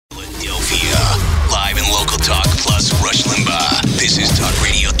This is Talk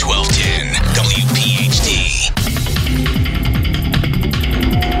Radio 1210, WPHT.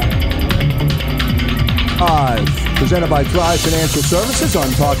 Presented by Thrive Financial Services on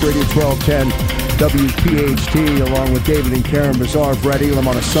Talk Radio 1210, WPHT, along with David and Karen Bazaar, Brett Elam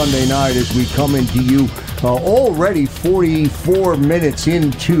on a Sunday night as we come into you already 44 minutes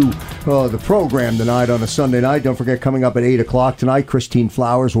into the program tonight on a Sunday night. Don't forget, coming up at 8 o'clock tonight, Christine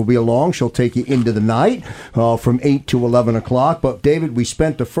Flowers will be along. She'll take you into the night from 8 to 11 o'clock. But, David, we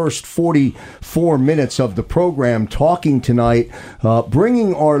spent the first 44 minutes of the program talking tonight,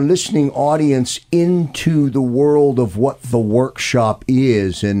 bringing our listening audience into the world of what the workshop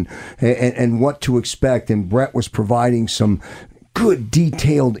is and what to expect. And Brett was providing some good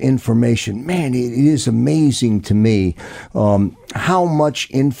detailed information. Man, it is amazing to me how much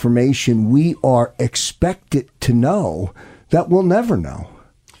information we are expected to know that we'll never know.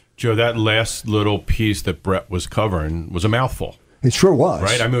 Joe, that last little piece that Brett was covering was a mouthful. It sure was.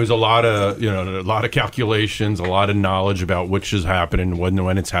 Right? I mean, it was a lot of calculations, a lot of knowledge about which is happening,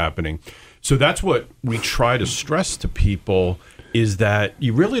 when it's happening. So that's what we try to stress to people, is that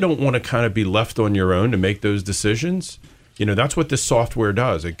you really don't want to kind of be left on your own to make those decisions. You know, that's what this software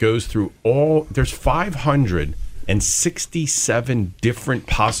does. It goes through there's 567 different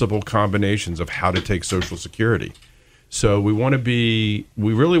possible combinations of how to take Social Security. So we really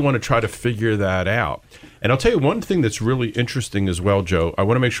want to try to figure that out. And I'll tell you one thing that's really interesting as well, Joe. I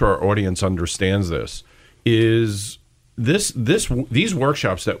want to make sure our audience understands this, is these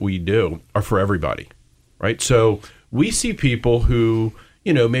workshops that we do are for everybody, right? So we see people who,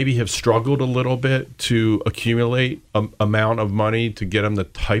 maybe have struggled a little bit to accumulate an amount of money to get them the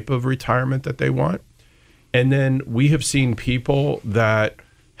type of retirement that they want. And then we have seen people that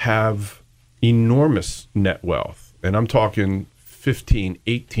have enormous net wealth. And I'm talking 15,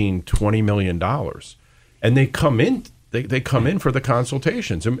 18, $20 million. And they come in, they come in for the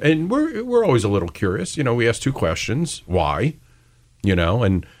consultations. And we're always a little curious. We ask two questions. Why?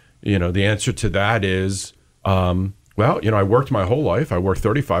 And the answer to that is, I worked my whole life. I worked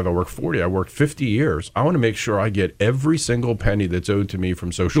 35, I worked 40, I worked 50 years. I want to make sure I get every single penny that's owed to me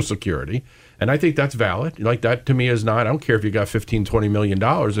from Social Security. And I think that's valid. Like, that to me is not, I don't care if you got $15, $20 million.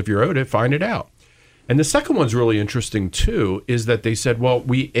 If you're owed it, find it out. And the second one's really interesting too, is that they said, well,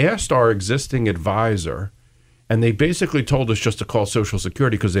 we asked our existing advisor and they basically told us just to call Social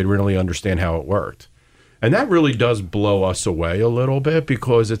Security because they didn't really understand how it worked. And that really does blow us away a little bit,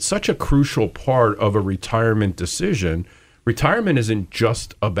 because it's such a crucial part of a retirement decision. Retirement isn't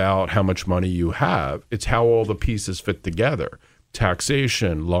just about how much money you have. It's how all the pieces fit together.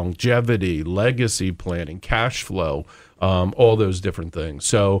 Taxation, longevity, legacy planning, cash flow, all those different things.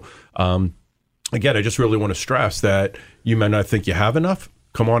 So, again, I just really want to stress that you might not think you have enough.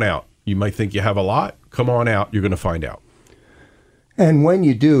 Come on out. You might think you have a lot. Come on out. You're going to find out. And when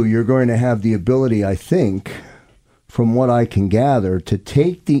you do, you're going to have the ability, I think, from what I can gather, to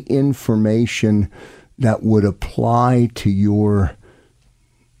take the information that would apply to your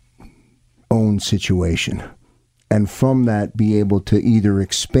own situation, and from that be able to either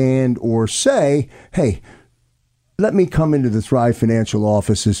expand or say, hey, let me come into the Thrive Financial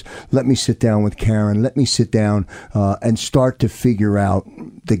offices. Let me sit down with Karen. Let me sit down and start to figure out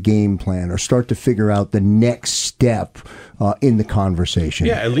the game plan, or start to figure out the next step in the conversation.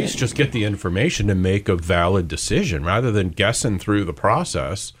 Yeah, at least just get the information to make a valid decision rather than guessing through the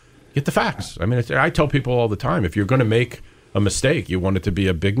process. Get the facts. I mean, I tell people all the time, if you're going to make a mistake, you want it to be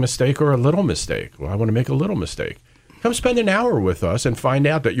a big mistake or a little mistake. Well, I want to make a little mistake. Come spend an hour with us and find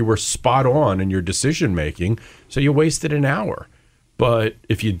out that you were spot on in your decision making, so you wasted an hour. But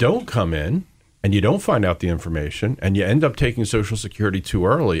if you don't come in and you don't find out the information and you end up taking Social Security too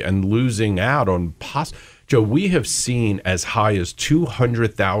early and losing out on Joe, we have seen as high as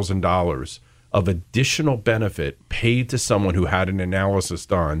 $200,000 of additional benefit paid to someone who had an analysis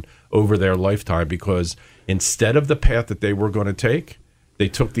done over their lifetime, because instead of the path that they were going to take, they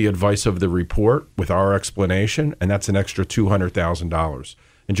took the advice of the report with our explanation, and that's an extra $200,000.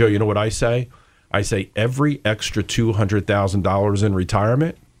 And Joe, you know what I say? I say every extra $200,000 in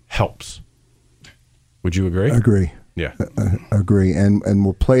retirement helps. Would you agree? Agree. Yeah. Agree. And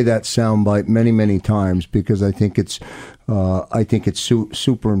we'll play that soundbite many, many times, because I think it's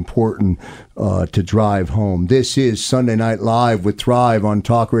super important to drive home. This is Sunday Night Live with Thrive on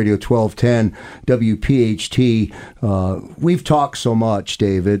Talk Radio 1210 WPHT. We've talked so much,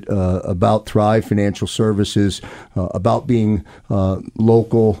 David, about Thrive Financial Services, about being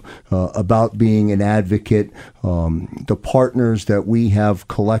local, about being an advocate, the partners that we have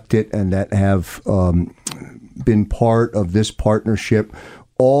collected and that have been part of this partnership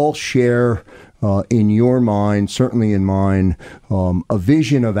all share in your mind, certainly in mine, a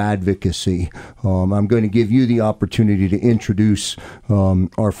vision of advocacy. I'm going to give you the opportunity to introduce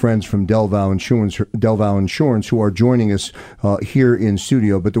our friends from Del Val Insurance who are joining us here in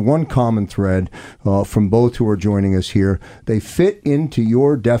studio. But the one common thread from both who are joining us here, they fit into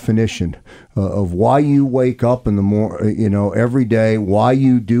your definition of why you wake up in the every day, why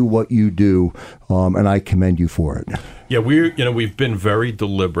you do what you do, and I commend you for it. Yeah, we've been very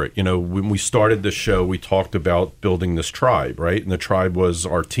deliberate. When we started the show, we talked about building this tribe, right? And the tribe was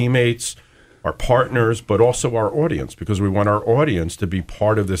our teammates, our partners, but also our audience, because we want our audience to be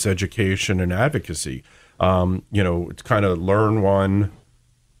part of this education and advocacy. It's kind of learn one,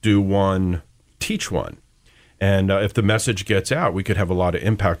 do one, teach one. And if the message gets out, we could have a lot of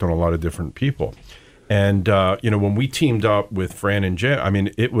impact on a lot of different people. And when we teamed up with Fran and Jim, I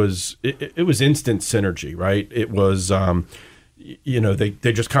mean, it was instant synergy, right? It was,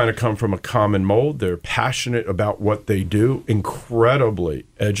 they just kind of come from a common mold. They're passionate about what they do, incredibly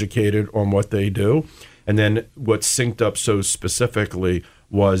educated on what they do. And then what synced up so specifically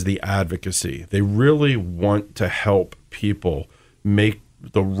was the advocacy. They really want to help people make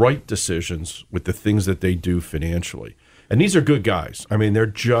the right decisions with the things that they do financially. And these are good guys. I mean, they're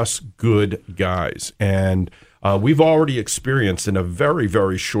just good guys. And we've already experienced in a very,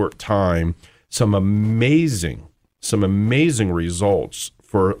 very short time some amazing results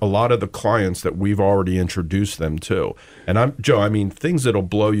for a lot of the clients that we've already introduced them to. And Joe, I mean, things that'll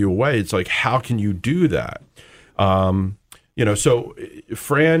blow you away. It's like, how can you do that? So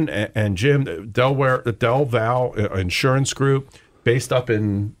Fran and Jim, Del Val Insurance Group, based up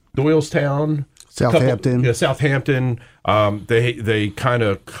in Doylestown, Southampton. Southampton. They kind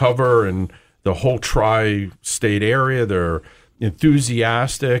of cover and the whole tri-state area. They're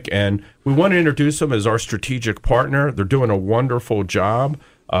enthusiastic, and we want to introduce them as our strategic partner. They're doing a wonderful job.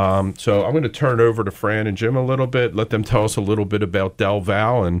 So I'm going to turn it over to Fran and Jim a little bit, let them tell us a little bit about Del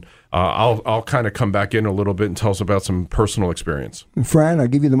Val, and I'll kind of come back in a little bit and tell us about some personal experience. Fran, I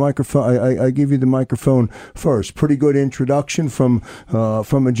give you the microphone. I give you the microphone first. Pretty good introduction from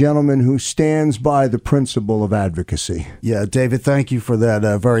a gentleman who stands by the principle of advocacy. Yeah, David, thank you for that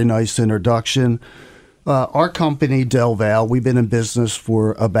very nice introduction. Our company, Del Val, we've been in business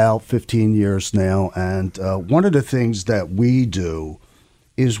for about 15 years now, and one of the things that we do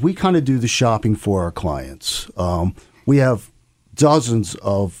is we kind of do the shopping for our clients. We have dozens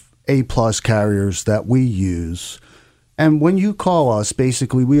of A-plus carriers that we use. And when you call us,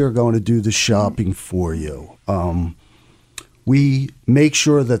 basically, we are going to do the shopping for you. We make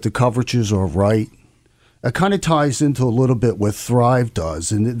sure that the coverages are right. It kind of ties into a little bit what Thrive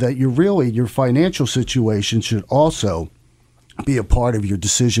does, and that your financial situation should also be a part of your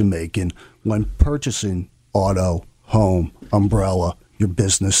decision-making when purchasing auto, home, umbrella, your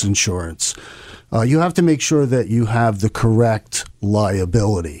business insurance. You have to make sure that you have the correct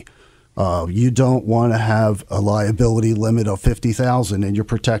liability. You don't want to have a liability limit of $50,000 and you're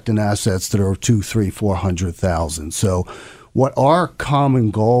protecting assets that are $200,000, $300,000, $400,000. So what our common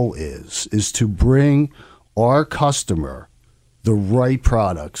goal is to bring our customer the right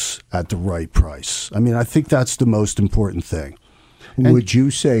products at the right price. I mean, I think that's the most important thing. Would you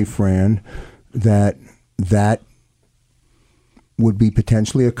say, Fran, that would be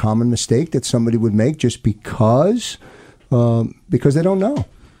potentially a common mistake that somebody would make just because they don't know?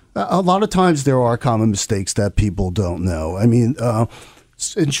 A lot of times there are common mistakes that people don't know. I mean,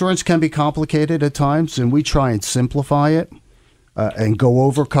 insurance can be complicated at times, and we try and simplify it and go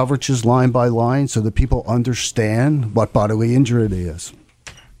over coverages line by line so that people understand what bodily injury is,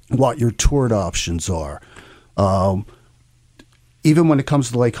 what your tort options are. Even when it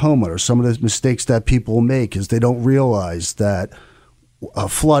comes to like homeowners, some of the mistakes that people make is they don't realize that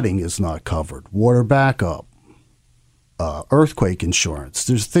flooding is not covered, water backup, earthquake insurance.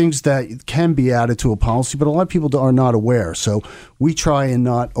 There's things that can be added to a policy, but a lot of people are not aware. So we try and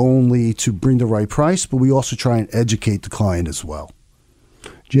not only to bring the right price, but we also try and educate the client as well.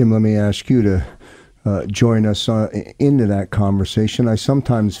 Jim, let me ask you to join us into that conversation. I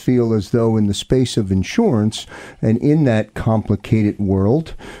sometimes feel as though in the space of insurance and in that complicated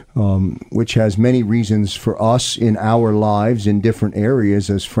world, which has many reasons for us in our lives in different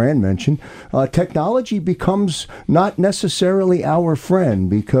areas, as Fran mentioned, technology becomes not necessarily our friend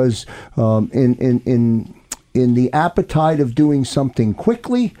because in the appetite of doing something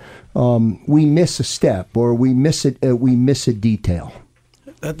quickly, we miss a step or we miss a detail.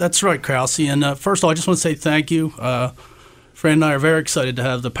 That's right, Krause. And first of all, I just want to say thank you. Fran and I are very excited to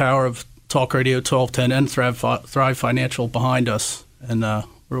have the power of Talk Radio 1210 and Thrive Financial behind us. And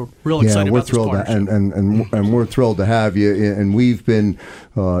we're real excited we're about this thrilled partnership. and we're thrilled to have you. And we've been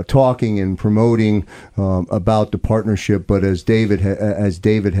talking and promoting about the partnership. But as David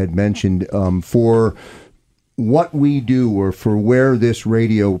had mentioned, for what we do, or for where this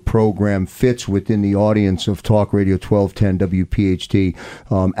radio program fits within the audience of Talk Radio 1210 WPHT,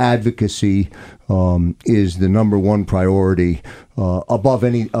 advocacy is the number one priority above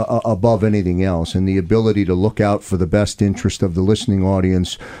anything else, and the ability to look out for the best interest of the listening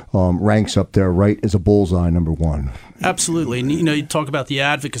audience ranks up there right as a bullseye, number one. Absolutely. And, you talk about the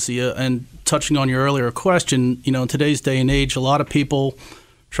advocacy and touching on your earlier question, in today's day and age, a lot of people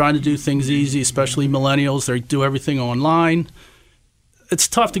trying to do things easy, especially millennials. They do everything online. It's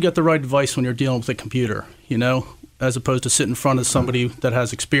tough to get the right advice when you're dealing with a computer, as opposed to sit in front of somebody that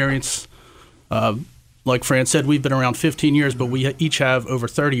has experience. Like Fran said, we've been around 15 years, but we each have over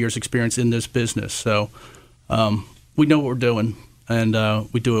 30 years experience in this business. So we know what we're doing, and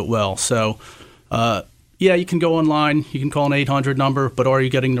we do it well. So, you can go online. You can call an 800 number, but are you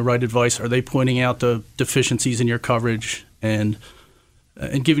getting the right advice? Are they pointing out the deficiencies in your coverage and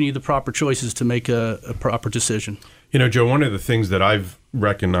giving you the proper choices to make a proper decision? Joe, one of the things that I've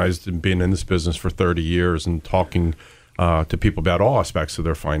recognized in being in this business for 30 years and talking to people about all aspects of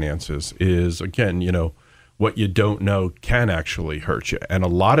their finances is, again, what you don't know can actually hurt you. And a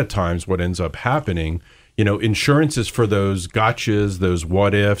lot of times what ends up happening, insurance is for those gotchas, those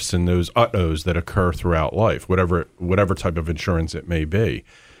what ifs, and those uh-ohs that occur throughout life, whatever type of insurance it may be.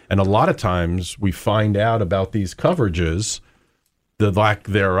 And a lot of times we find out about these coverages, the lack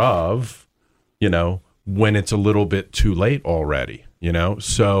thereof, when it's a little bit too late already,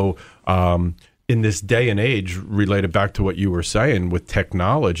 So in this day and age, related back to what you were saying with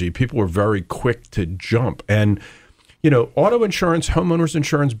technology, people were very quick to jump. And, auto insurance, homeowners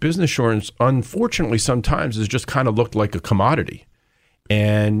insurance, business insurance, unfortunately, sometimes is just kind of looked like a commodity.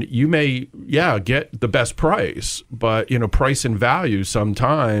 And you may, get the best price, but, price and value,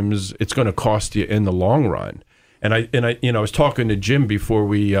 sometimes it's going to cost you in the long run. And I was talking to Jim before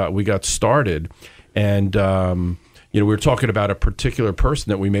we got started, and we were talking about a particular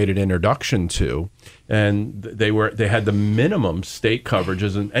person that we made an introduction to, and they had the minimum state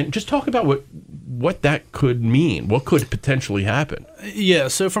coverages, and just talk about what that could mean, what could potentially happen. Yeah,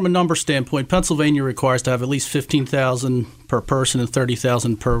 so from a number standpoint, Pennsylvania requires to have at least $15,000 per person and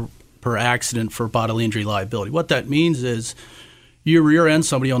 $30,000 per accident for bodily injury liability. What that means is you rear-end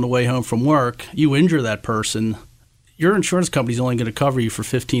somebody on the way home from work, you injure that person, your insurance company is only going to cover you for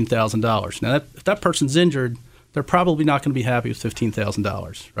 $15,000. Now, if that person's injured, they're probably not going to be happy with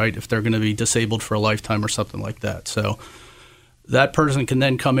 $15,000, right? If they're going to be disabled for a lifetime or something like that. So that person can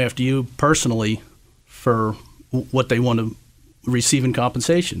then come after you personally for what they want to receive in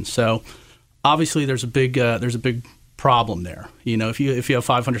compensation. So obviously there's a big problem there. If you have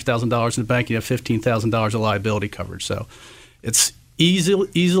 $500,000 in the bank, you have $15,000 of liability coverage. So it's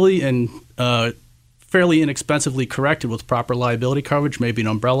easily and fairly inexpensively corrected with proper liability coverage, maybe an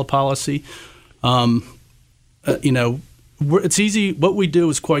umbrella policy. It's easy. What we do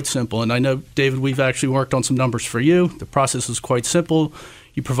is quite simple. And I know, David, we've actually worked on some numbers for you. The process is quite simple.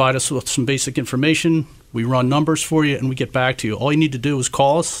 You provide us with some basic information. We run numbers for you, and we get back to you. All you need to do is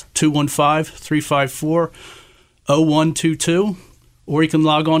call us, 215-354-0122, or you can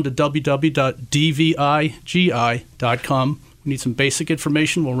log on to www.dvigi.com. We need some basic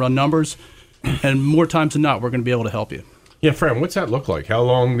information. We'll run numbers. And more times than not, we're going to be able to help you. Yeah, Fran, what's that look like? How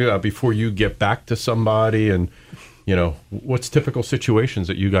long before you get back to somebody? And, what's typical situations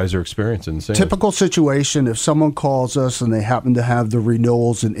that you guys are experiencing? Typical situation, if someone calls us and they happen to have the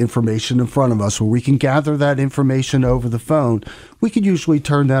renewals and information in front of us, where we can gather that information over the phone, we can usually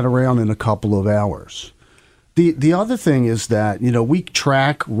turn that around in a couple of hours. The other thing is that, we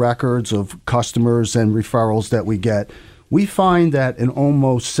track records of customers and referrals that we get. We find that in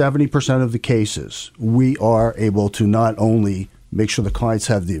almost 70% of the cases, we are able to not only make sure the clients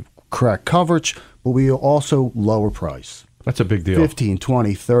have the correct coverage, but we also lower price. That's a big deal. 15,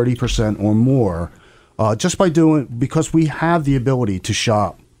 20, 30% or more, just because we have the ability to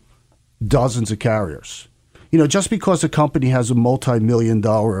shop dozens of carriers. Just because a company has a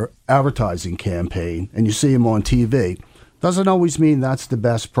multi-million-dollar advertising campaign and you see them on TV, doesn't always mean that's the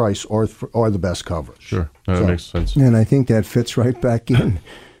best price or the best coverage. Sure, that makes sense. And I think that fits right back in,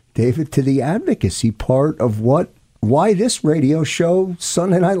 David, to the advocacy part of why this radio show,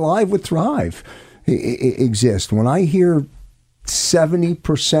 Sunday Night Live with Thrive, exists. When I hear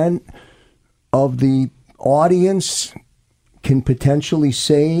 70% of the audience can potentially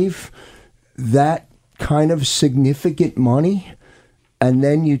save that kind of significant money, and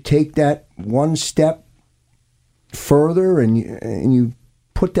then you take that one step further and you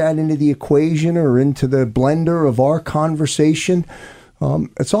put that into the equation or into the blender of our conversation.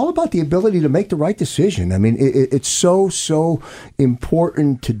 It's all about the ability to make the right decision. I mean, it's so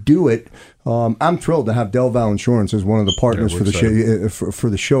important to do it. I'm thrilled to have Del Val Insurance as one of the partners for the show,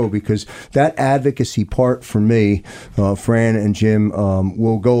 for the show, because that advocacy part for me, Fran and Jim,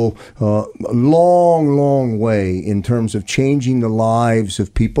 will go a long way in terms of changing the lives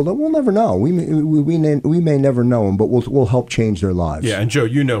of people that we'll never know. We may never know them, but we'll help change their lives. Yeah, and Joe,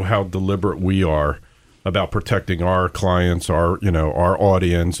 you know how deliberate we are about protecting our clients, our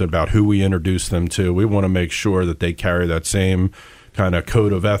audience, about who we introduce them to. We want to make sure that they carry that same kind of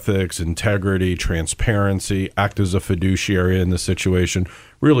code of ethics, integrity, transparency, act as a fiduciary in the situation,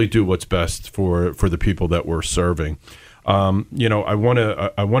 really do what's best for the people that we're serving. I want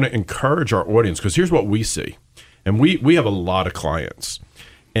to encourage our audience, because here's what we see. And we have a lot of clients,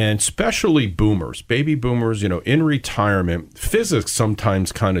 and especially boomers, baby boomers, in retirement. Physics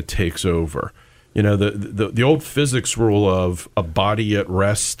sometimes kind of takes over. The old physics rule of a body at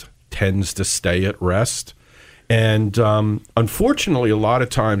rest tends to stay at rest. And unfortunately, a lot of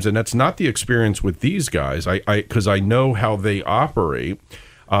times, and that's not the experience with these guys, because I know how they operate,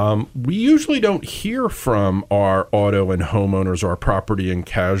 we usually don't hear from our auto and homeowners, our property and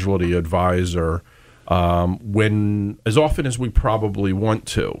casualty advisor, as often as we probably want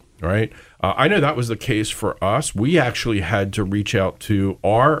to, right? I know that was the case for us. We actually had to reach out to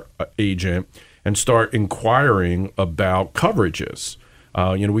our agent and start inquiring about coverages.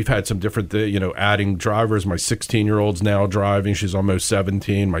 We've had some different, adding drivers. My 16-year-old's now driving. She's almost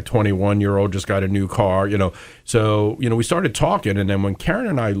 17. My 21-year-old just got a new car, So, we started talking. And then when Karen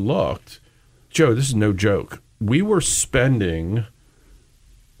and I looked, Joe, this is no joke, we were spending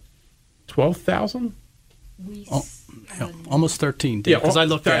 $12,000? Almost 13, because I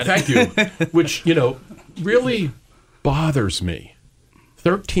looked at it. Thank you. Which, really bothers me.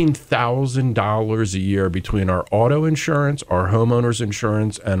 $13,000 a year between our auto insurance, our homeowners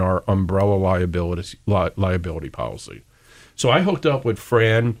insurance, and our umbrella liability policy. So I hooked up with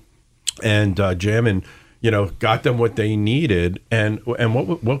Fran and Jim, and got them what they needed. And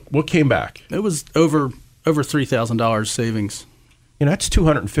what came back? It was over $3,000 savings. That's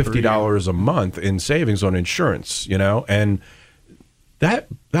 $250 a month in savings on insurance. And that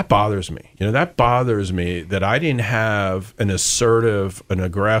bothers me. That bothers me that I didn't have an assertive, an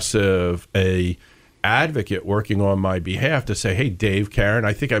aggressive, a advocate working on my behalf to say, hey, Dave, Karen,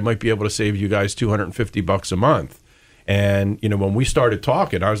 I think I might be able to save you guys $250 a month. And, when we started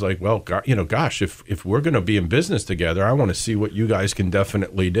talking, I was like, well, gosh, if we're going to be in business together, I want to see what you guys can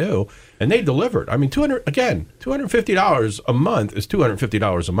definitely do. And they delivered. I mean, $250 a month is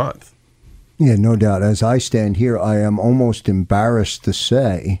 $250 a month. Yeah, no doubt. As I stand here, I am almost embarrassed to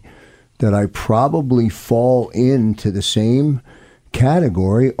say that I probably fall into the same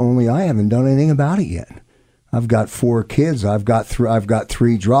category, only I haven't done anything about it yet. I've got 4 kids. I've got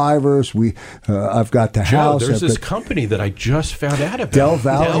 3 drivers. I've got the house. There's this company that I just found out about. Del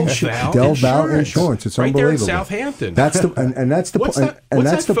Val Insurance. It's right unbelievable. There in Southampton. That's the What's that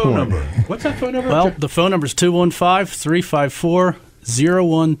phone number? What's that phone number? Well, the phone number is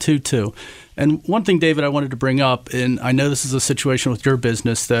 215-354-0122. And one thing, David, I wanted to bring up, and I know this is a situation with your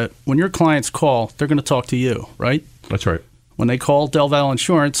business, that when your clients call, they're going to talk to you, right? That's right. When they call Del Val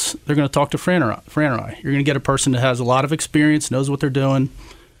Insurance, they're going to talk to Fran or I. You're going to get a person that has a lot of experience, knows what they're doing,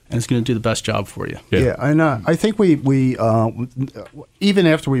 and is going to do the best job for you. Yeah, and I think we even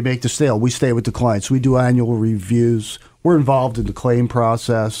after we make the sale, we stay with the clients. We do annual reviews. We're involved in the claim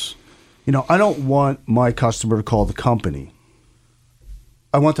process. I don't want my customer to call the company.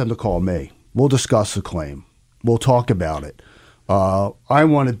 I want them to call me. We'll discuss the claim. We'll talk about it. I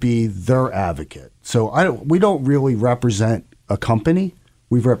want to be their advocate. So we don't really represent a company.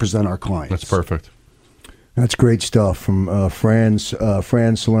 We represent our clients. That's perfect. That's great stuff from Fran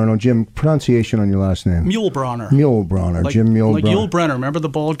Salerno. Jim, pronunciation on your last name? Muehlbronner. Jim Muehlbronner. Like Yul Brenner. Remember the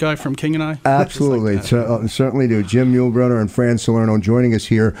bald guy from King and I? Absolutely. Like certainly do. Jim Muehlbronner and Fran Salerno joining us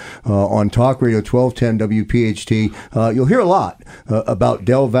here on Talk Radio 1210 WPHT. You'll hear a lot about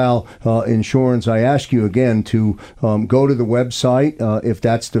Del Val Insurance. I ask you again to go to the website if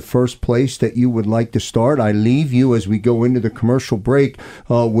that's the first place that you would like to start. I leave you as we go into the commercial break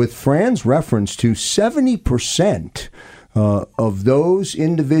with Fran's reference to 70% of those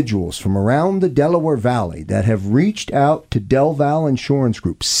individuals from around the Delaware Valley that have reached out to Del Val Insurance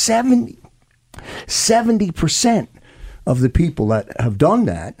Group, 70% of the people that have done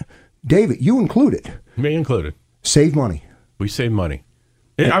that, David, you included. Me included. Save money. We save money.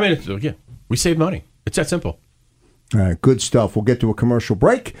 We save money. It's that simple. All right, good stuff. We'll get to a commercial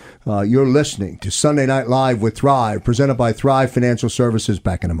break. You're listening to Sunday Night Live with Thrive, presented by Thrive Financial Services.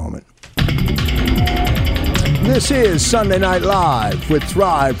 Back in a moment. This is Sunday Night Live with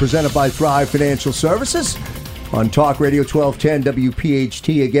Thrive, presented by Thrive Financial Services on Talk Radio 1210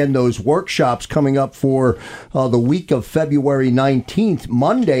 WPHT. Again, those workshops coming up for the week of February 19th,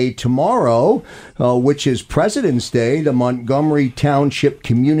 Monday, tomorrow, which is President's Day, the Montgomery Township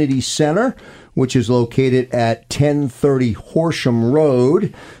Community Center, which is located at 1030 Horsham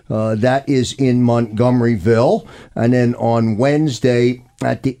Road. That is in Montgomeryville. And then on Wednesday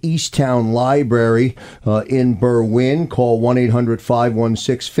at the Easttown Library in Berwyn, call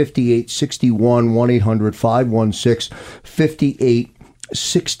 1-800-516-5861,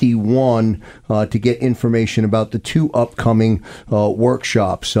 1-800-516-5861. To get information about the two upcoming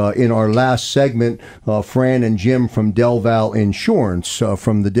workshops. In our last segment, Fran and Jim from Del Val Insurance,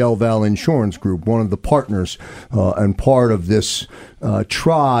 from the Del Val Insurance Group, one of the partners and part of this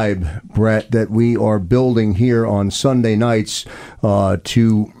tribe, Brett, that we are building here on Sunday nights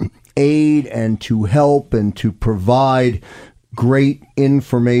to aid and to help and to provide great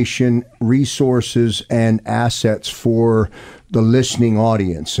information, resources, and assets for the listening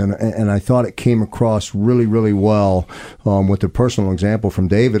audience. And I thought it came across really, really well with a personal example from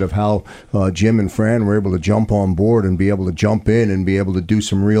David of how Jim and Fran were able to jump on board and be able to jump in and be able to do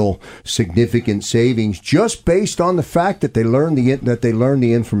some real significant savings just based on the fact that they learned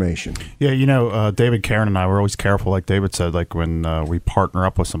the information. Yeah, David, Karen, and I were always careful, like David said, like when we partner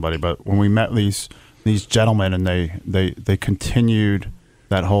up with somebody. But when we met these gentlemen and they continued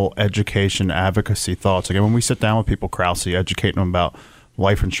that whole education advocacy thoughts. Again, when we sit down with people, Krause, educating them about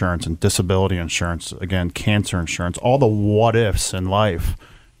life insurance and disability insurance, again, cancer insurance, all the what ifs in life,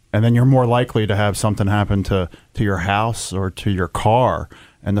 and then you're more likely to have something happen to your house or to your car.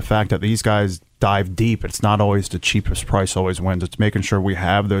 And the fact that these guys dive deep, it's not always the cheapest price always wins. It's making sure we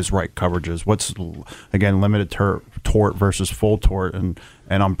have those right coverages. What's, again, limited tort versus full tort and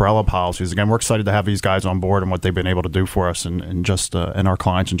umbrella policies. Again, we're excited to have these guys on board and what they've been able to do for us and our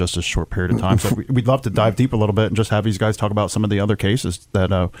clients in just a short period of time. So we'd love to dive deep a little bit and just have these guys talk about some of the other cases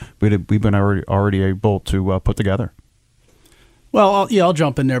that we've been already able to put together. Well, I'll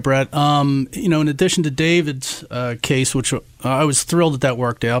jump in there, Brett. In addition to David's case, which I was thrilled that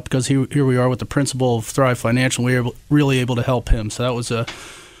worked out because here we are with the principal of Thrive Financial. We were really able to help him, so that was a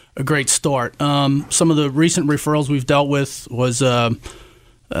great start. Some of the recent referrals we've dealt with was a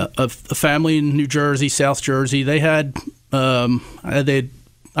family in New Jersey, South Jersey. They had I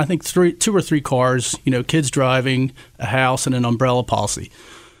think 2 or 3 cars, kids driving, a house, and an umbrella policy.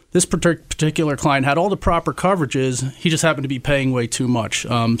 This particular client had all the proper coverages. He just happened to be paying way too much.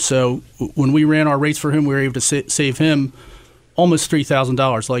 So when we ran our rates for him, we were able to save him almost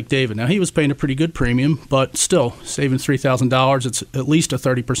 $3,000 like David. Now, he was paying a pretty good premium, but still, saving $3,000, it's at least a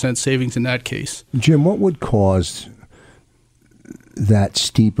 30% savings in that case. Jim, what would cause that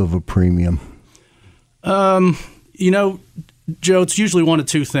steep of a premium? Joe, it's usually one of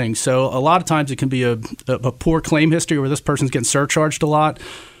two things. So a lot of times it can be a poor claim history where this person's getting surcharged a lot.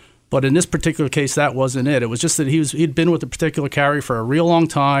 But in this particular case, that wasn't it. It was just that he'd been with a particular carrier for a real long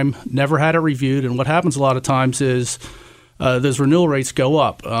time, never had it reviewed. And what happens a lot of times is those renewal rates go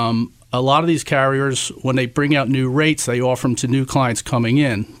up. A lot of these carriers, when they bring out new rates, they offer them to new clients coming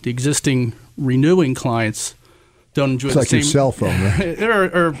in. The existing renewing clients don't enjoy the same. It's like your cell phone, right?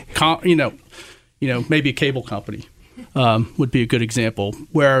 or maybe a cable company. Would be a good example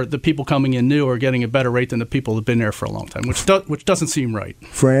where the people coming in new are getting a better rate than the people who've been there for a long time, which doesn't seem right.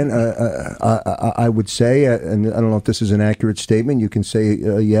 Fran, I would say, and I don't know if this is an accurate statement. You can say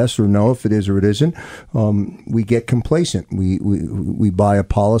yes or no if it is or it isn't. We get complacent. We buy a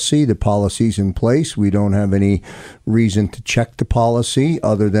policy. The policy's in place. We don't have any reason to check the policy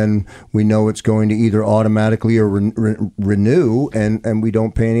other than we know it's going to either automatically or renew, and we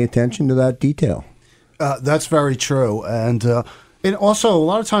don't pay any attention to that detail. That's very true, and also a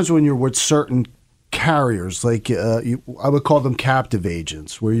lot of times when you're with certain carriers, like I would call them captive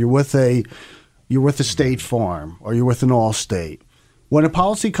agents, where you're with a State Farm or you're with an Allstate. When a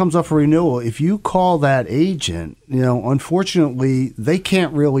policy comes up for renewal, if you call that agent, unfortunately they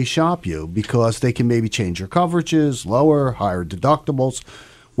can't really shop you because they can maybe change your coverages, lower, higher deductibles.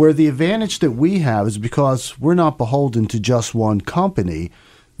 Where the advantage that we have is because we're not beholden to just one company,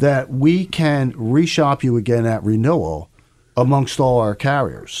 that we can reshop you again at renewal amongst all our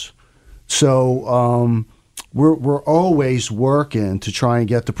carriers. So we're always working to try and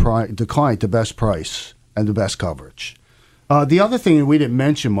get the client the best price and the best coverage. The other thing we didn't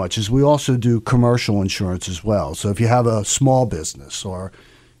mention much is we also do commercial insurance as well. So if you have a small business or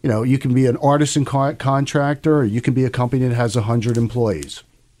You can be an artisan contractor, or you can be a company that has 100 employees.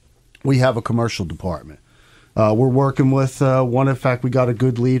 We have a commercial department. We're working with one. In fact, we got a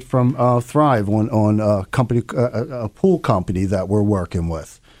good lead from Thrive on a company, a pool company that we're working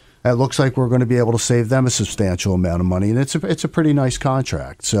with. It looks like we're going to be able to save them a substantial amount of money, and it's a pretty nice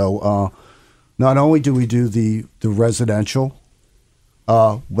contract. So not only do we do the residential,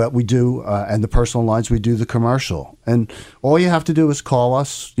 but we do and the personal lines, we do the commercial. And all you have to do is call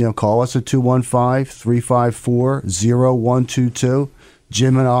us. Call us at 215-354-0122.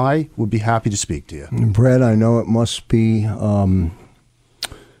 Jim and I would be happy to speak to you. Brett, I know it must be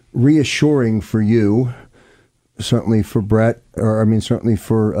reassuring for you, certainly for Brett, certainly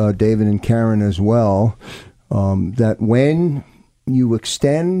for David and Karen as well, that when you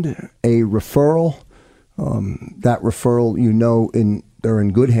extend a referral, that referral, they're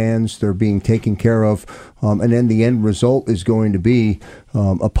in good hands, they're being taken care of, and then the end result is going to be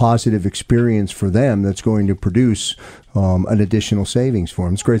a positive experience for them that's going to produce an additional savings for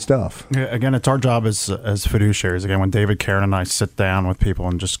them. It's great stuff. Yeah, again, it's our job as fiduciaries. Again, when David, Karen, and I sit down with people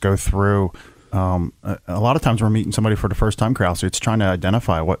and just go through, a lot of times we're meeting somebody for the first time, Krause. It's trying to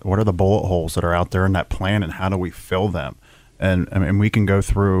identify what are the bullet holes that are out there in that plan and how do we fill them. And we can go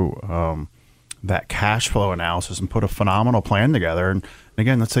through that cash flow analysis and put a phenomenal plan together. And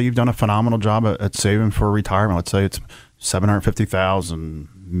again, let's say you've done a phenomenal job at saving for retirement. Let's say it's $750,000,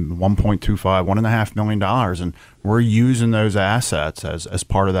 $1.25, $1.5 million, and we're using those assets as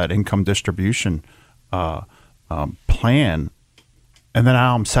part of that income distribution plan. And then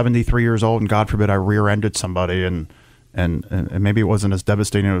now I'm 73 years old, and God forbid I rear-ended somebody, and maybe it wasn't as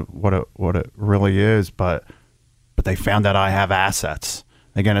devastating what it really is, but they found out I have assets.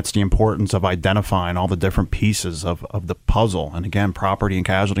 Again, it's the importance of identifying all the different pieces of the puzzle. And again, property and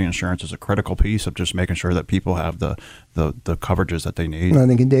casualty insurance is a critical piece of just making sure that people have the coverages that they need. I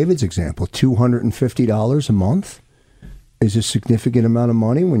think in David's example, $250 a month is a significant amount of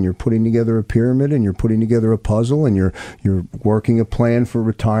money when you're putting together a pyramid and you're putting together a puzzle and you're working a plan for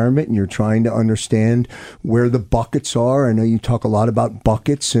retirement and you're trying to understand where the buckets are. I know you talk a lot about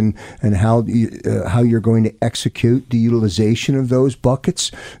buckets and how you're going to execute the utilization of those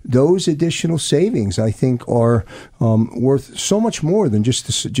buckets. Those additional savings, I think, are worth so much more than just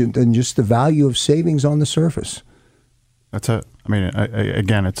the value of savings on the surface. That's it. I mean,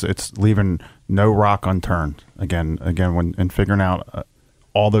 again, it's leaving no rock unturned. Again, when figuring out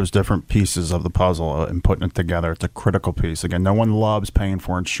all those different pieces of the puzzle and putting it together, it's a critical piece. Again, no one loves paying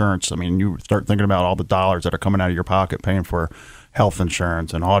for insurance. I mean, you start thinking about all the dollars that are coming out of your pocket paying for health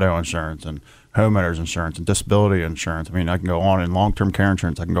insurance and auto insurance and homeowners insurance and disability insurance. I mean, I can go on, and long-term care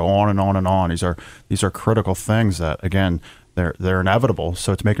insurance. I can go on and on and on. These are critical things that, again, they're inevitable.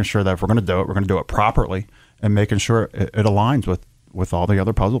 So it's making sure that if we're going to do it, we're going to do it properly, and making sure it aligns with all the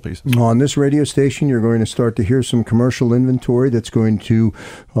other puzzle pieces. On this radio station, you're going to start to hear some commercial inventory that's going to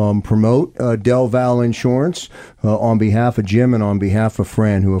promote Del Val Insurance on behalf of Jim and on behalf of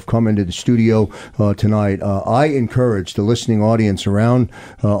Fran, who have come into the studio tonight. I encourage the listening audience around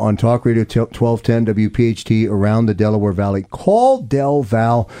on Talk Radio 1210 WPHT around the Delaware Valley, call Del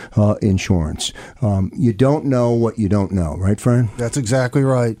Val Insurance. You don't know what you don't know, right, Fran? That's exactly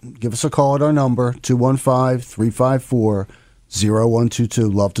right. Give us a call at our number,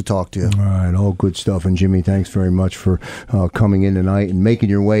 215-354-0122. Love to talk to you. All right, all good stuff. And Jimmy, thanks very much for coming in tonight and making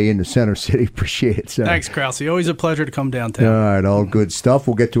your way into Center City. Appreciate it, sir. Thanks, Krause. Always a pleasure to come downtown. All right, all good stuff.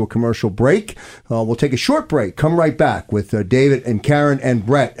 We'll get to a commercial break. We'll take a short break. Come right back with David and Karen and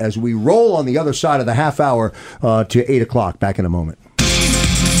Brett as we roll on the other side of the half hour to 8 o'clock. Back in a moment.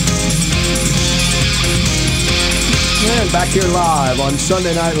 And back here live on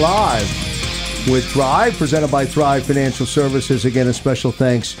Sunday Night Live with Thrive, presented by Thrive Financial Services. Again, a special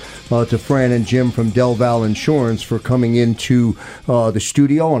thanks to Fran and Jim from Del Val Insurance for coming into the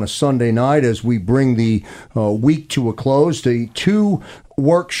studio on a Sunday night as we bring the week to a close. The two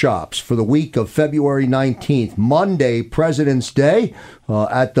workshops for the week of February 19th, Monday, President's Day,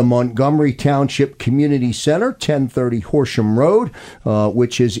 at the Montgomery Township Community Center, 1030 Horsham Road,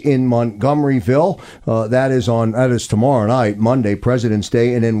 which is in Montgomeryville. That is tomorrow night, Monday, President's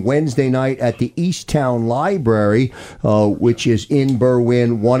Day, and then Wednesday night at the Easttown Library, which is in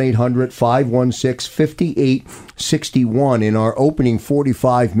Berwyn, 1-800-516-5861. In our opening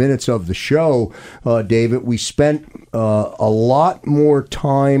 45 minutes of the show, David, we spent a lot more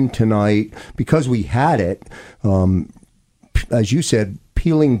time tonight because we had it, as you said,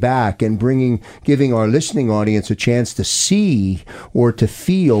 peeling back and giving our listening audience a chance to see or to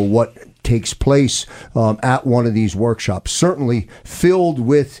feel what takes place at one of these workshops. Certainly filled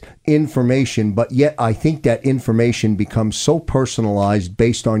with information, but yet I think that information becomes so personalized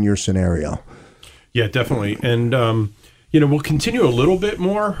based on your scenario. Yeah, definitely. And, we'll continue a little bit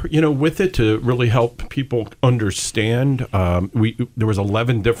more, with it to really help people understand. There was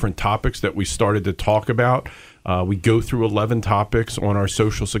 11 different topics that we started to talk about. We go through 11 topics on our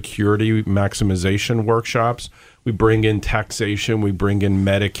Social Security maximization workshops. We bring in taxation. We bring in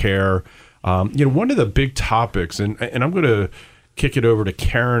Medicare. One of the big topics, and I'm going to kick it over to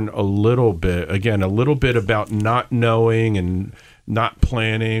Karen a little bit about not knowing and not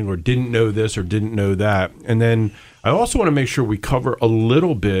planning, or didn't know this or didn't know that. And then I also want to make sure we cover a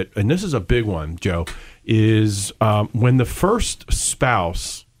little bit, and this is a big one, Joe, is when the first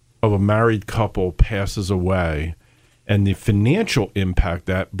spouse of a married couple passes away and the financial impact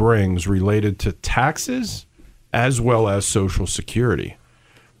that brings related to taxes as well as Social Security.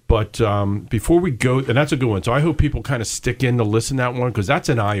 But before we go, and that's a good one, so I hope people kind of stick in to listen to that one, because that's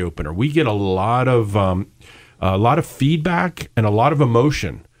an eye-opener. We get a lot of feedback and a lot of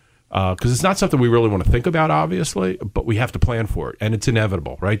emotion, because it's not something we really want to think about, obviously, but we have to plan for it, and it's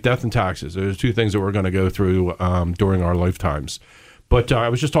inevitable, right? Death and taxes. There's two things that we're going to go through during our lifetimes. But I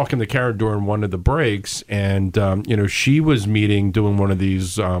was just talking to Karen during one of the breaks, and she was doing one of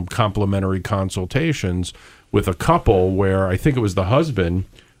these complimentary consultations with a couple where I think it was the husband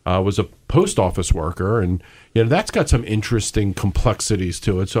was a post office worker, and that's got some interesting complexities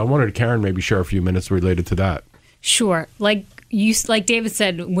to it. So I wanted Karen maybe share a few minutes related to that. Sure. Like David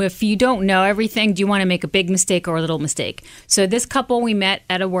said, if you don't know everything, do you want to make a big mistake or a little mistake? So this couple we met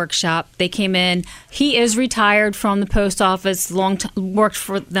at a workshop, they came in. He is retired from the post office, worked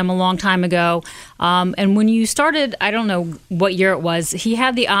for them a long time ago. And when you started, I don't know what year it was, he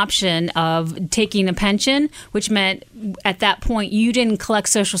had the option of taking a pension, which meant at that point you didn't collect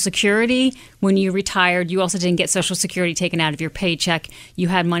Social Security when you retired. You also didn't get Social Security taken out of your paycheck. You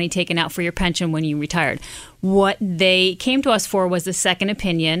had money taken out for your pension when you retired. What they came to us for was a second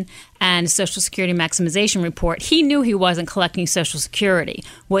opinion and Social Security maximization report. He knew he wasn't collecting Social Security.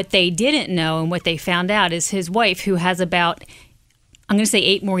 What they didn't know and what they found out is his wife, who has about, I'm going to say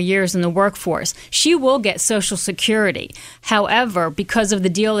 8 more years in the workforce, she will get Social Security. However, because of the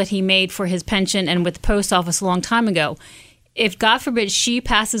deal that he made for his pension and with the post office a long time ago, if God forbid she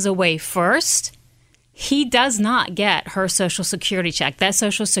passes away first, he does not get her Social Security check. That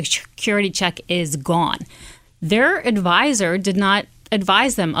Social Security check is gone. Their advisor did not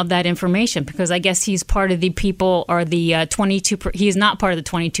advise them of that information because I guess he's part of the people, or the 22. He's not part of the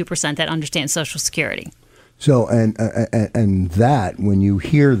 22% that understand Social Security. So, and that, when you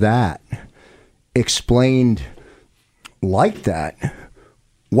hear that explained like that,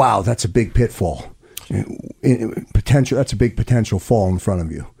 wow, that's a big pitfall. That's a big potential fall in front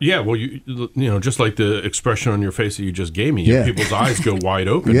of you. Yeah, well, just like the expression on your face that you just gave me, people's eyes go wide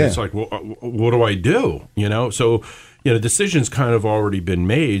open. Yeah. It's like, well, what do I do? So, decision's kind of already been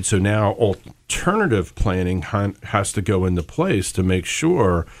made. So now alternative planning has to go into place to make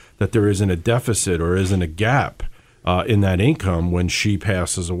sure that there isn't a deficit or isn't a gap in that income when she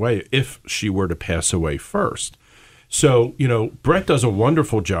passes away, if she were to pass away first. So, Brett does a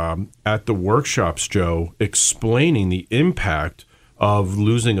wonderful job at the workshops, Joe, explaining the impact of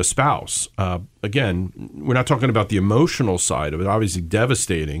losing a spouse. Again, we're not talking about the emotional side of it, obviously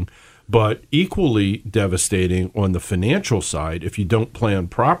devastating, but equally devastating on the financial side if you don't plan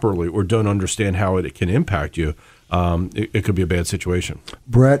properly or don't understand how it can impact you. It could be a bad situation.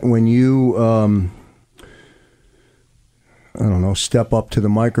 Brett, when you, step up to the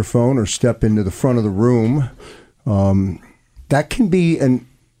microphone or step into the front of the room, that can be an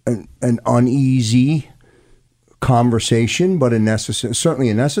uneasy conversation, but certainly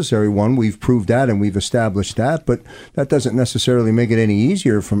a necessary one. We've proved that and we've established that, but that doesn't necessarily make it any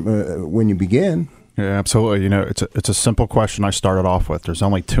easier from when you begin. Yeah, absolutely. It's a simple question I started off with. There's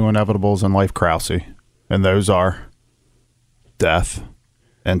only 2 inevitables in life, Krause, and those are death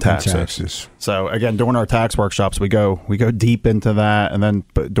and taxes. So again, during our tax workshops, we go deep into that, and then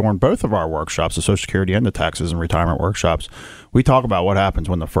during both of our workshops, the Social Security and the taxes and retirement workshops, we talk about what happens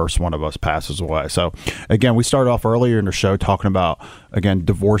when the first one of us passes away. So again, we started off earlier in the show talking about, again,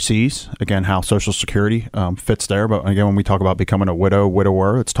 divorcees, again, how Social Security fits there. But again, when we talk about becoming a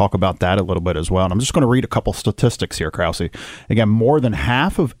widower, let's talk about that a little bit as well. And I'm just going to read a couple statistics here, Krause. Again, more than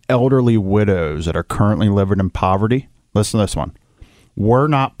half of elderly widows that are currently living in poverty, listen to this one, were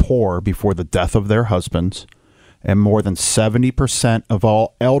not poor before the death of their husbands, and more than 70% of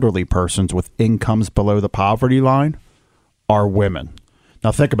all elderly persons with incomes below the poverty line are women.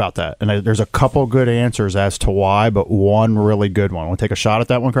 Now think about that. And there's a couple good answers as to why, but one really good one. Want to take a shot at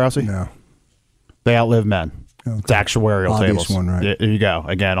that one, Krause? No. They outlive men. Okay. It's actuarial Obvious tables. one, right? There you go.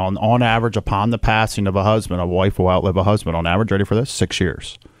 Again, on average, upon the passing of a husband, a wife will outlive a husband on average, ready for this, 6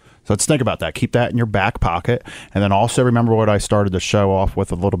 years. So let's think about that. Keep that in your back pocket. And then also remember what I started the show off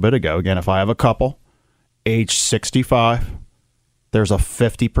with a little bit ago. Again, if I have a couple, age 65, there's a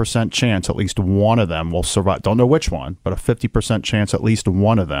 50% chance at least one of them will survive. Don't know which one, but a 50% chance at least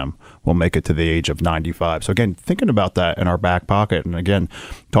one of them will make it to the age of 95. So again, thinking about that in our back pocket. And again,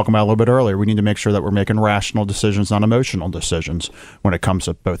 talking about a little bit earlier, we need to make sure that we're making rational decisions, not emotional decisions when it comes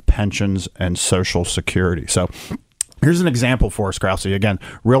to both pensions and Social Security. So here's an example for us, Krause. Again,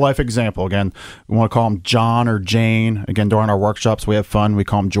 real life example. Again, we want to call them John or Jane. Again, during our workshops, we have fun. We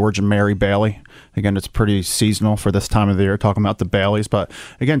call them George and Mary Bailey. Again, it's pretty seasonal for this time of the year, talking about the Baileys. But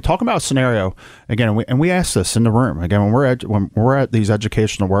again, talking about a scenario. Again, and we ask this in the room. Again, when we're at these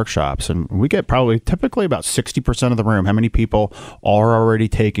educational workshops, and we get typically about 60% of the room. How many people are already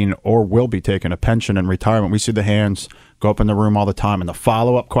taking or will be taking a pension in retirement? We see the hands go up in the room all the time. And the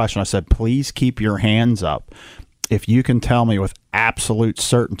follow-up question, I said, please keep your hands up if you can tell me with absolute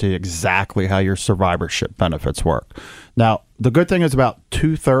certainty exactly how your survivorship benefits work. Now, the good thing is about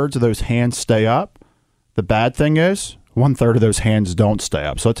 2/3 of those hands stay up. The bad thing is 1/3 of those hands don't stay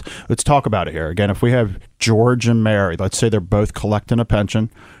up. So let's talk about it here. Again, if we have George and Mary, let's say they're both collecting a pension.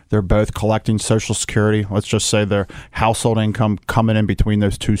 They're both collecting Social Security. Let's just say their household income coming in between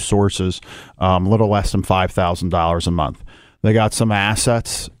those two sources, a little less than $5,000 a month. They got some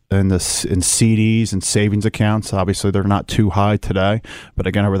assets in CDs and savings accounts. Obviously, they're not too high today. But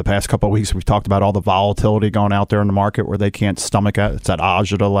again, over the past couple of weeks, we've talked about all the volatility going out there in the market where they can't stomach it. It's at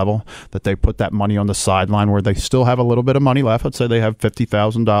agita level that they put that money on the sideline where they still have a little bit of money left. Let's say they have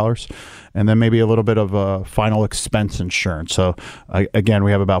 $50,000 and then maybe a little bit of final expense insurance. So again,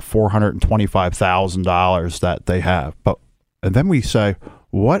 we have about $425,000 that they have. And then we say,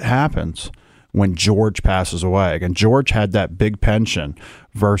 what happens when George passes away? Again, George had that big pension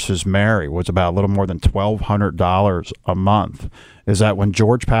versus Mary was about a little more than $1,200 a month. Is that when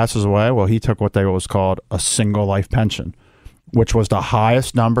George passes away? Well, he took what they was called a single life pension, which was the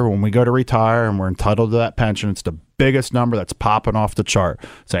highest number. When we go to retire and we're entitled to that pension, it's the biggest number that's popping off the chart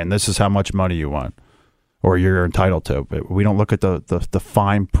saying this is how much money you want or you're entitled to. But we don't look at the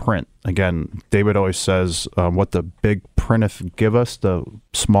fine print. Again, David always says, what the big printeth give us, the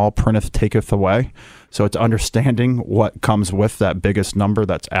small printeth taketh away. So it's understanding what comes with that biggest number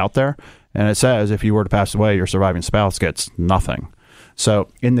that's out there. And it says if you were to pass away, your surviving spouse gets nothing. So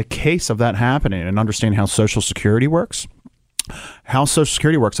in the case of that happening and understanding how Social Security works,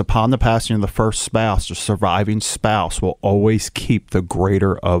 upon the passing of the first spouse, the surviving spouse will always keep the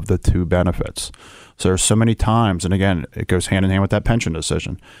greater of the two benefits. So there's so many times, and again, it goes hand in hand with that pension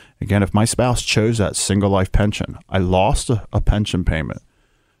decision. Again, if my spouse chose that single life pension, I lost a pension payment.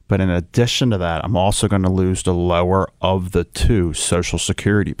 But in addition to that, I'm also going to lose the lower of the two Social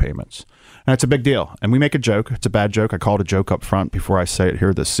Security payments. And it's a big deal. And we make a joke. It's a bad joke. I call it a joke up front before I say it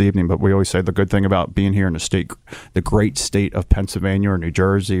here this evening. But we always say the good thing about being here in the great state of Pennsylvania or New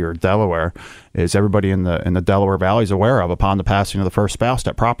Jersey or Delaware, is everybody in the Delaware Valley is aware of upon the passing of the first spouse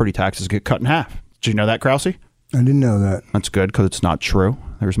that property taxes get cut in half. Did you know that, Krause? I didn't know that. That's good because it's not true.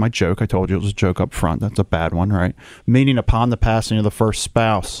 There's my joke. I told you it was a joke up front. That's a bad one, right? Meaning upon the passing of the first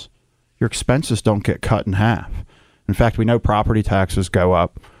spouse, your expenses don't get cut in half. In fact, we know property taxes go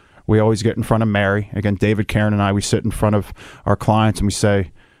up. We always get in front of Mary. Again, David, Karen, and I, we sit in front of our clients and we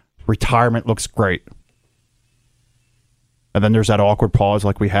say, retirement looks great. And then there's that awkward pause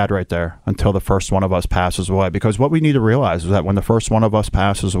like we had right there until the first one of us passes away. Because what we need to realize is that when the first one of us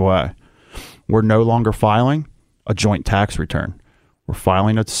passes away, we're no longer filing a joint tax return. We're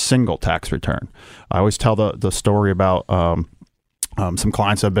filing a single tax return. I always tell the story about some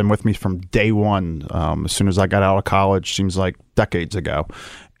clients that have been with me from day one. As soon as I got out of college, seems like decades ago.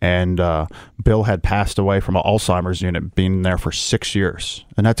 And Bill had passed away from an Alzheimer's unit, being there for 6 years.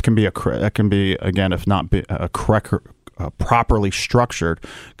 And that can be again, if not properly structured,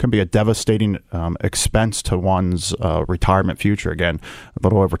 can be a devastating expense to one's retirement future. Again, a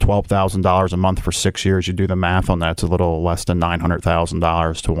little over $12,000 a month for 6 years. You do the math on that, it's a little less than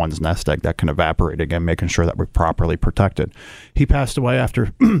 $900,000 to one's nest egg that can evaporate. Again, making sure that we're properly protected. He passed away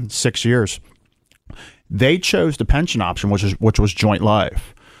after 6 years. They chose the pension option, which was joint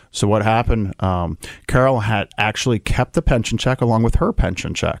life. So what happened, Carol had actually kept the pension check along with her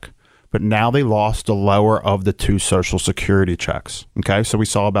pension check, but now they lost the lower of the two Social Security checks. Okay, so we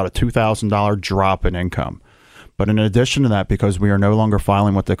saw about a $2,000 drop in income. But in addition to that, because we are no longer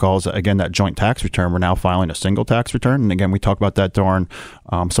filing what they call, again, that joint tax return, we're now filing a single tax return. And again, we talk about that during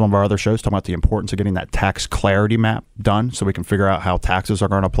some of our other shows, talking about the importance of getting that tax clarity map done so we can figure out how taxes are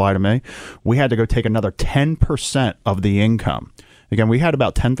going to apply to me. We had to go take another 10% of the income. Again, we had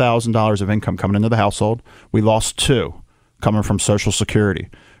about $10,000 of income coming into the household. We lost $2,000 coming from Social Security.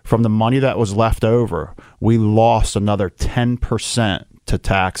 From the money that was left over, we lost another 10% to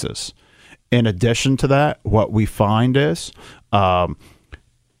taxes. In addition to that, what we find is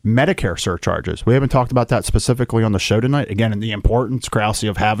Medicare surcharges. We haven't talked about that specifically on the show tonight. Again, and the importance, Krause,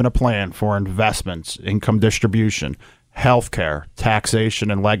 of having a plan for investments, income distribution, healthcare, taxation,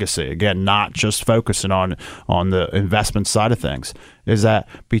 and legacy. Again, not just focusing on the investment side of things. Is that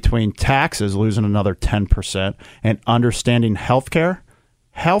between taxes losing another 10% and understanding healthcare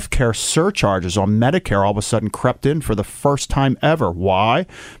surcharges on Medicare all of a sudden crept in for the first time ever. Why?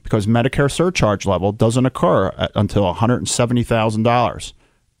 Because Medicare surcharge level doesn't occur until $170,000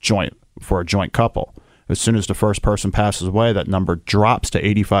 joint for a joint couple. As soon as the first person passes away, that number drops to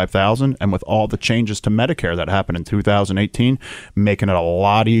 $85,000, and with all the changes to Medicare that happened in 2018, making it a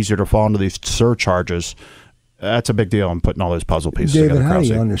lot easier to fall into these surcharges. That's a big deal in putting all those puzzle pieces together. David, how do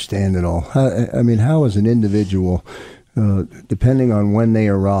you understand it all? How is an individual, depending on when they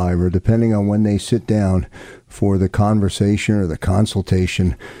arrive or depending on when they sit down for the conversation or the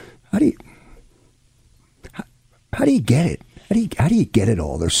consultation, how do you get it? How do you get it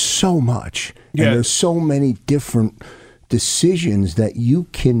all? There's so much, and there's so many different decisions that you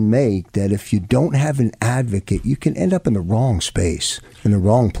can make that if you don't have an advocate, you can end up in the wrong space, in the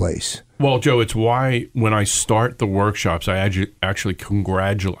wrong place. Well, Joe, it's why when I start the workshops, I actually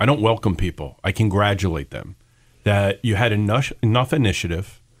congratulate. I don't welcome people. I congratulate them that you had enough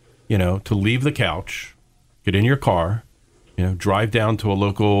initiative, to leave the couch, get in your car, drive down to a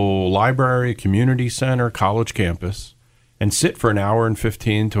local library, community center, college campus, and sit for an hour and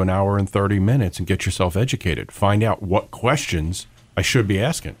 15 to an hour and 30 minutes and get yourself educated. Find out what questions I should be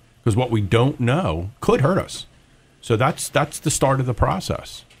asking, because what we don't know could hurt us. So that's the start of the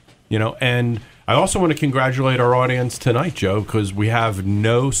process, And I also want to congratulate our audience tonight, Joe, because we have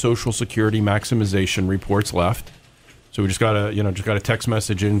no Social Security maximization reports left. So we just got a text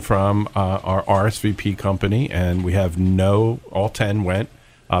message in from our RSVP company, and we have all 10 went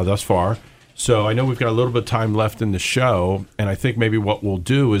thus far. So I know we've got a little bit of time left in the show, and I think maybe what we'll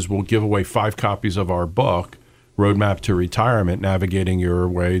do is we'll give away 5 copies of our book, Roadmap to Retirement, Navigating Your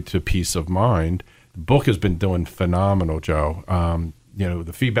Way to Peace of Mind. The book has been doing phenomenal, Joe.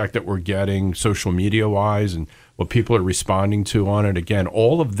 The feedback that we're getting social media-wise and what people are responding to on it. Again,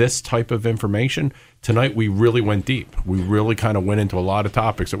 all of this type of information, tonight we really went deep. We really kind of went into a lot of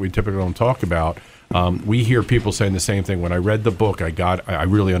topics that we typically don't talk about. We hear people saying the same thing. When I read the book, I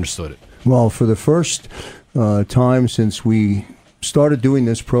really understood it. Well, for the first time since we started doing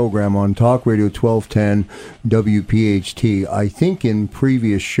this program on Talk Radio 1210 WPHT, I think in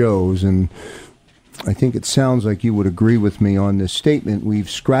previous shows, and I think it sounds like you would agree with me on this statement, we've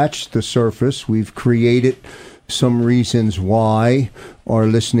scratched the surface. We've created some reasons why our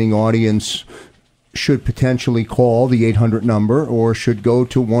listening audience should potentially call the 800 number or should go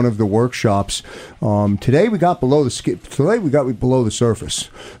to one of the workshops. Today we got below the surface.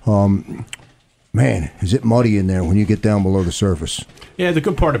 Man, is it muddy in there when you get down below the surface? Yeah, the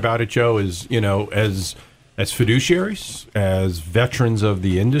good part about it, Joe, is as fiduciaries, as veterans of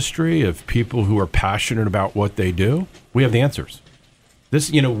the industry, of people who are passionate about what they do, we have the answers.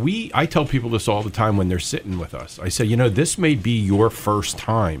 This, I tell people this all the time when they're sitting with us. I say, this may be your first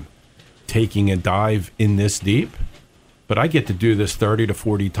time taking a dive in this deep, but I get to do this 30 to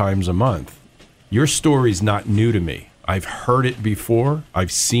 40 times a month. Your story's not new to me. I've heard it before.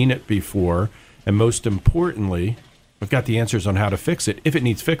 I've seen it before. And most importantly, I've got the answers on how to fix it if it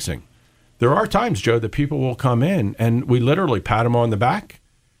needs fixing. There are times, Joe, that people will come in and we literally pat them on the back,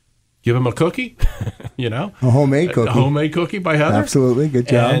 give them a cookie, a homemade cookie. A homemade cookie by Heather. Absolutely. Good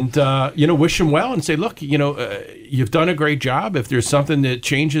job. And, wish them well and say, look, you've done a great job. If there's something that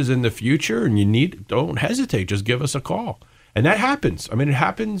changes in the future and don't hesitate. Just give us a call. And that happens. I mean, it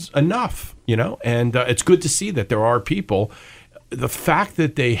happens enough, and it's good to see that there are people. The fact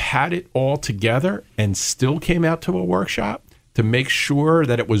that they had it all together and still came out to a workshop to make sure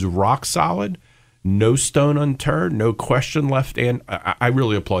that it was rock solid, no stone unturned, no question left, and I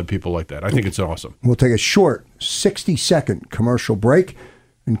really applaud people like that. I think it's awesome. We'll take a short 60-second commercial break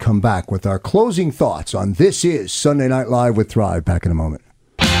and come back with our closing thoughts on This Is Sunday Night Live with Thrive. Back in a moment.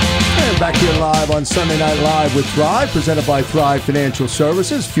 And back here live on Sunday Night Live with Thrive, presented by Thrive Financial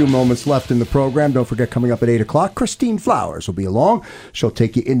Services. Few moments left in the program. Don't forget, coming up at 8 o'clock, Christine Flowers will be along. She'll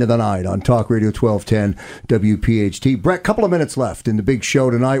take you into the night on Talk Radio 1210 WPHT. Brett, couple of minutes left in the big show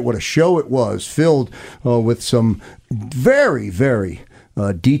tonight. What a show it was, filled with some very, very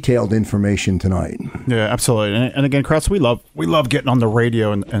detailed information tonight. Yeah, absolutely. And again, Krause, we love getting on the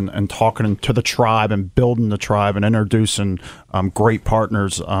radio and talking to the tribe and building the tribe and introducing great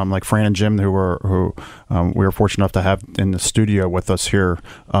partners like Fran and Jim, who we were fortunate enough to have in the studio with us here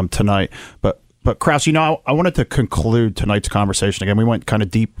tonight. But Krause, I wanted to conclude tonight's conversation. Again, we went kind of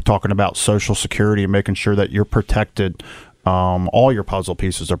deep talking about Social Security and making sure that you're protected. All your puzzle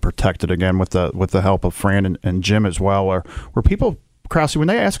pieces are protected, again, with the help of Fran and Jim as well, where people, Krause, when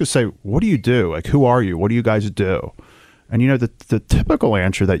they ask us, say, what do you do? Like, who are you? What do you guys do? And, the typical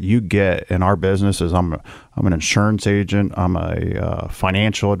answer that you get in our business is I'm an insurance agent. I'm a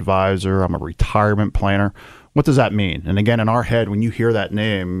financial advisor. I'm a retirement planner. What does that mean? And again, in our head, when you hear that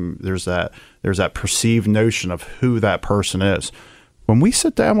name, there's that perceived notion of who that person is. When we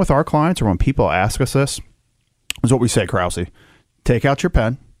sit down with our clients or when people ask us this, is what we say, Krause. Take out your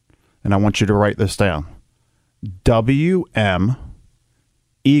pen, and I want you to write this down. WM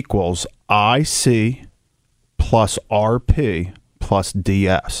equals IC plus RP plus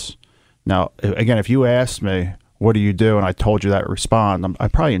DS. Now, again, if you asked me, what do you do? And I told you that response, I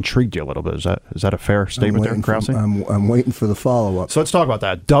probably intrigued you a little bit. Is that a fair statement there, Krause? I'm waiting for the follow-up. So let's talk about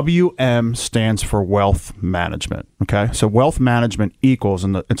that. WM stands for wealth management. Okay, so wealth management equals,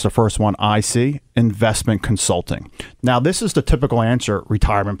 and it's the first one, IC, investment consulting. Now, this is the typical answer,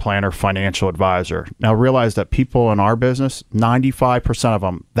 retirement planner, financial advisor. Now, realize that people in our business, 95% of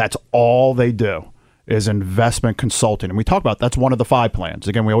them, that's all they do is investment consulting. And we talk about that's one of the 5 plans.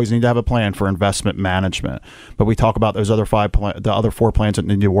 Again, we always need to have a plan for investment management, but we talk about those other the other 4 plans that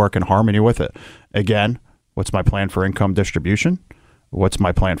need to work in harmony with it. Again, what's my plan for income distribution? What's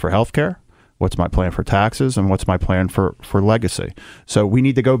my plan for healthcare? What's my plan for taxes? And what's my plan for legacy? So we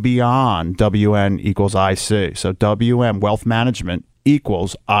need to go beyond WN equals IC. So WM, wealth management,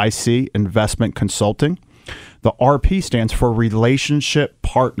 equals IC, investment consulting. The RP stands for relationship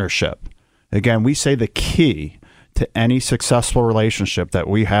partnership. Again, we say the key to any successful relationship that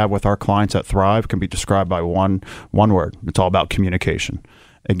we have with our clients at Thrive can be described by one word. It's all about communication.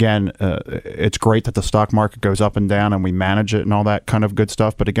 Again, it's great that the stock market goes up and down and we manage it and all that kind of good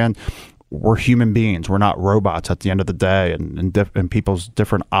stuff. But again, we're human beings. We're not robots at the end of the day, and people's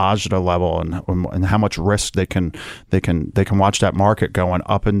different agita level and how much risk they can watch that market going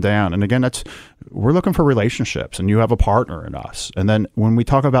up and down. And again, we're looking for relationships, and you have a partner in us. And then when we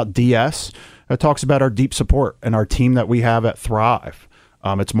talk about DS, it talks about our deep support and our team that we have at Thrive.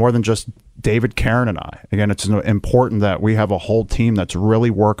 It's more than just David, Karen, and I. Again, it's important that we have a whole team that's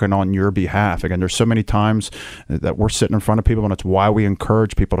really working on your behalf. Again, there's so many times that we're sitting in front of people, and it's why we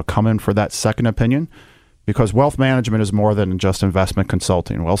encourage people to come in for that second opinion, because wealth management is more than just investment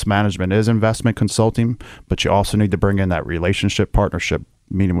consulting. Wealth management is investment consulting, but you also need to bring in that relationship partnership,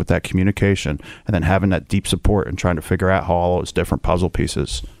 meaning with that communication, and then having that deep support and trying to figure out how all those different puzzle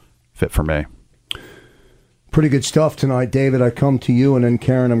pieces fit for me. Pretty good stuff tonight, David. I come to you, and then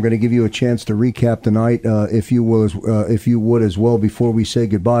Karen, I'm going to give you a chance to recap tonight, if you would as well, before we say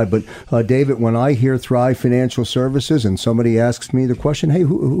goodbye. But David, when I hear Thrive Financial Services, and somebody asks me the question, "Hey,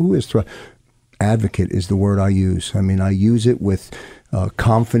 who is Thrive?" Advocate is the word I use. I mean, I use it with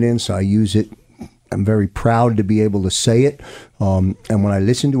confidence. I use it. I'm very proud to be able to say it. And when I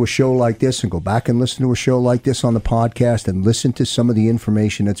listen to a show like this and go back and listen to a show like this on the podcast and listen to some of the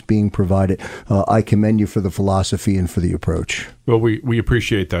information that's being provided, I commend you for the philosophy and for the approach. Well, we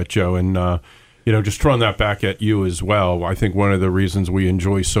appreciate that, Joe. And, just throwing that back at you as well, I think one of the reasons we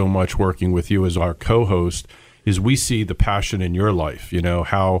enjoy so much working with you as our co-host is we see the passion in your life,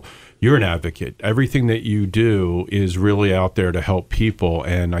 how you're an advocate. Everything that you do is really out there to help people.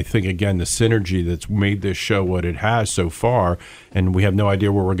 And I think, again, the synergy that's made this show what it has so far, and we have no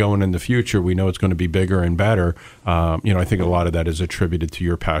idea where we're going in the future. We know it's going to be bigger and better. I think a lot of that is attributed to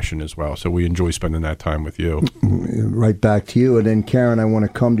your passion as well. So we enjoy spending that time with you. Right back to you. And then, Karen, I want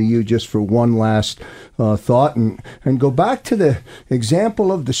to come to you just for one last thought and go back to the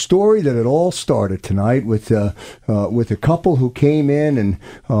example of the story that it all started tonight with a couple who came in and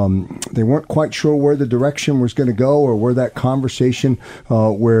they weren't quite sure where the direction was going to go or where that conversation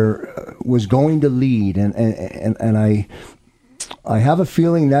was going to lead. And I have a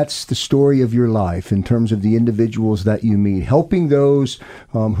feeling that's the story of your life in terms of the individuals that you meet, helping those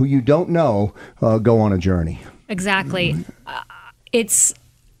who you don't know go on a journey. Exactly.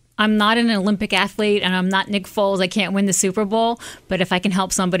 I'm not an Olympic athlete and I'm not Nick Foles. I can't win the Super Bowl, but if I can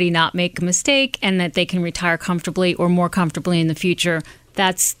help somebody not make a mistake and that they can retire comfortably or more comfortably in the future,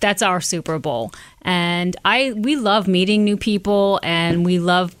 that's our Super Bowl. And we love meeting new people, and we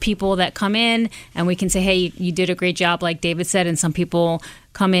love people that come in and we can say, hey, you did a great job, like David said. And some people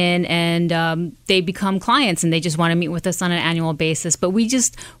come in and they become clients and they just want to meet with us on an annual basis. But we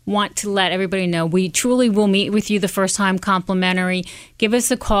just want to let everybody know we truly will meet with you the first time, complimentary. Give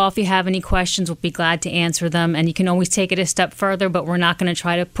us a call if you have any questions. We'll be glad to answer them. And you can always take it a step further, but we're not going to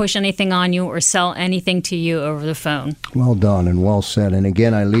try to push anything on you or sell anything to you over the phone. Well done and well said. And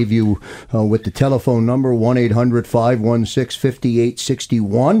again, I leave you with the telephone number,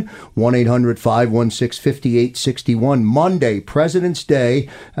 1-800-516-5861, 1-800-516-5861. Monday, President's Day,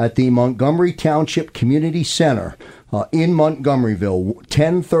 at the Montgomery Township Community Center in Montgomeryville,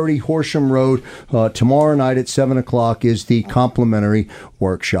 1030 Horsham Road. Tomorrow night at 7 o'clock is the complimentary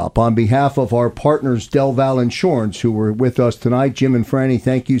workshop. On behalf of our partners, Del Val Insurance, who were with us tonight, Jim and Franny,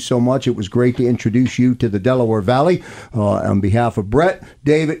 thank you so much. It was great to introduce you to the Delaware Valley. On behalf of Brett,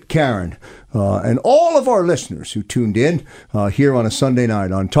 David, Karen, and all of our listeners who tuned in here on a Sunday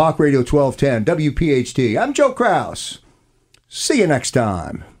night on Talk Radio 1210 WPHT. I'm Joe Kraus. See you next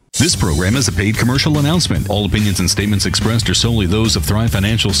time. This program is a paid commercial announcement. All opinions and statements expressed are solely those of Thrive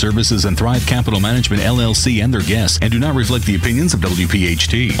Financial Services and Thrive Capital Management, LLC, and their guests, and do not reflect the opinions of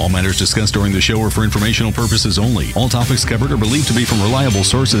WPHT. All matters discussed during the show are for informational purposes only. All topics covered are believed to be from reliable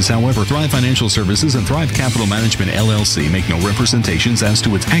sources. However, Thrive Financial Services and Thrive Capital Management, LLC, make no representations as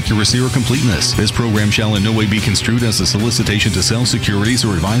to its accuracy or completeness. This program shall in no way be construed as a solicitation to sell securities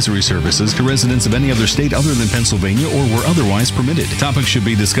or advisory services to residents of any other state other than Pennsylvania or where otherwise permitted. Topics should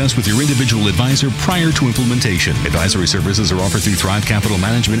be discussed with your individual advisor prior to implementation. Advisory services are offered through Thrive Capital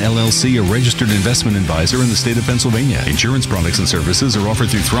Management, LLC, a registered investment advisor in the state of Pennsylvania. Insurance products and services are offered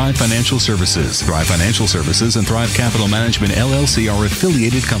through Thrive Financial Services. Thrive Financial Services and Thrive Capital Management, LLC are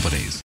affiliated companies.